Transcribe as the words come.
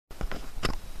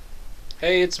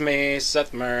Hey, it's me,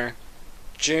 Sethmyrrh.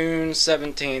 June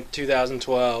 17th,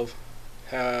 2012.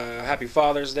 Happy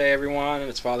Father's Day, everyone.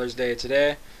 It's Father's Day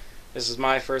today. This is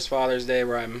my first Father's Day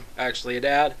where I'm actually a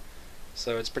dad,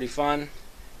 so it's pretty fun.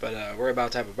 But we're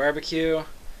about to have a barbecue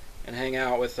and hang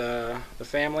out with the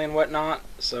family and whatnot,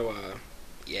 so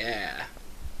yeah.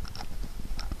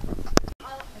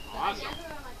 Awesome.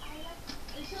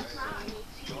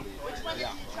 Which one did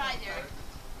you try, Derek?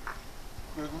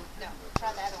 No,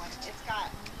 try the other one. It's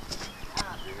got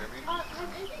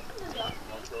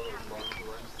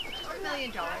 $1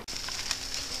 million. Yeah,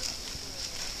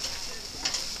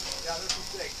 there's some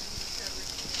steak.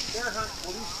 There, hunt.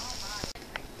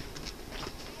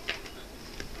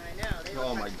 I know.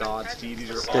 Oh my God, Steve,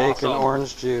 these are Steak awesome. and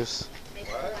orange juice.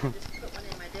 What? Just put one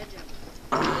in my bedroom.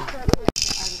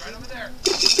 Right over there.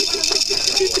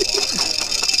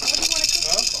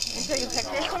 You taking a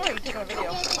picture? Or are you taking a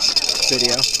video?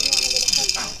 Video. That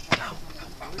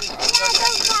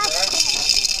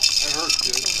hurts,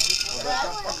 dude.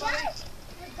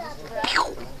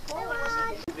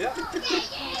 Yeah.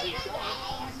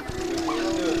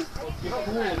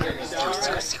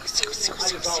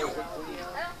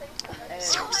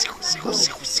 Who's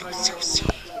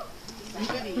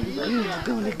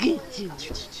gonna get you?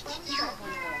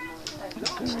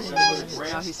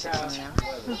 Now he's sitting now.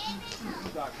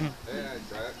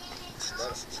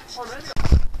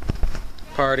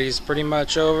 Party's pretty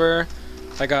much over.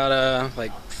 I got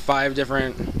like 5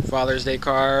 different Father's Day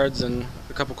cards and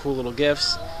a couple cool little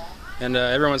gifts, and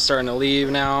everyone's starting to leave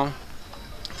now.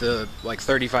 The like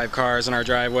 35 cars in our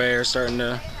driveway are starting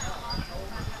to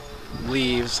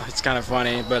leave. It's kind of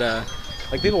funny, but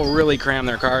like people really cram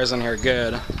their cars in here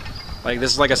good. Like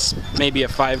this is like maybe a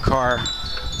 5-car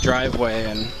driveway,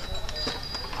 and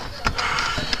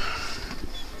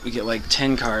we get like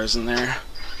 10 cars in there.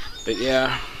 But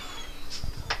yeah.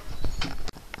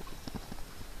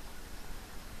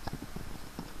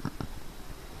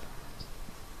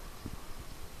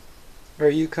 Are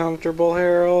you comfortable,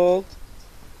 Harold?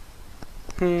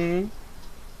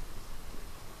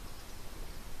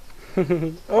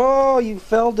 Oh, you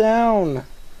fell down.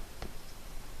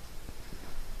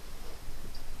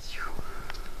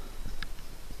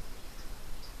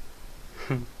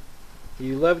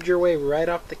 You loved your way right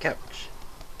off the couch.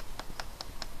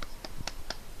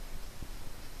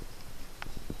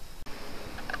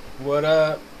 What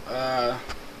up?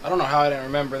 I don't know how I didn't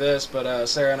remember this, but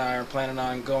Sarah and I are planning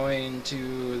on going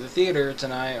to the theater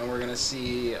tonight, and we're gonna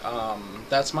see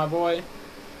That's My Boy,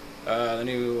 the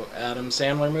new Adam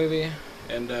Sandler movie,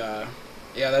 and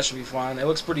yeah, that should be fun. It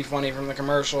looks pretty funny from the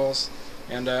commercials,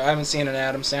 and I haven't seen an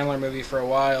Adam Sandler movie for a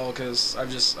while because I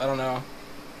don't know,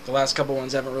 the last couple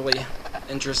ones haven't really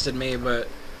interested me, but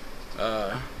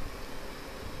I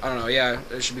don't know. Yeah,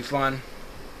 it should be fun,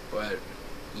 but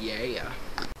yeah.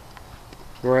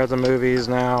 We're at the movies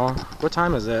now. What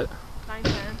time is it?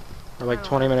 9:10. We're like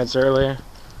 20 minutes early,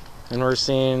 and we're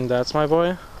seeing That's My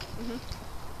Boy,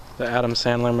 the Adam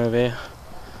Sandler movie.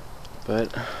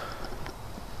 But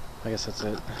I guess that's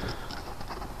it.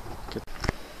 Good.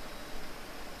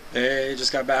 Hey,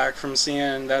 just got back from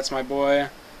seeing That's My Boy.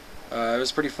 It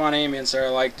was pretty funny. Me and Sarah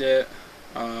liked it.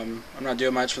 I'm not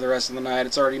doing much for the rest of the night.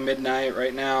 It's already midnight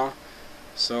right now,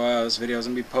 so this video is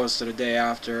gonna be posted a day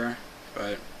after,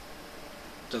 but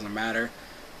doesn't matter.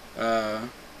 Yeah,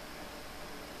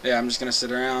 I'm just gonna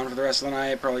sit around for the rest of the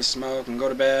night, probably smoke and go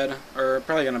to bed, or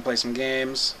probably gonna play some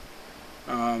games.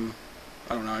 I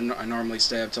don't know. I normally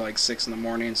stay up till like 6 in the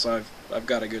morning, so I've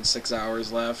got a good 6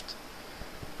 hours left.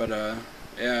 But yeah.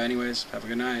 Anyways, have a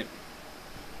good night.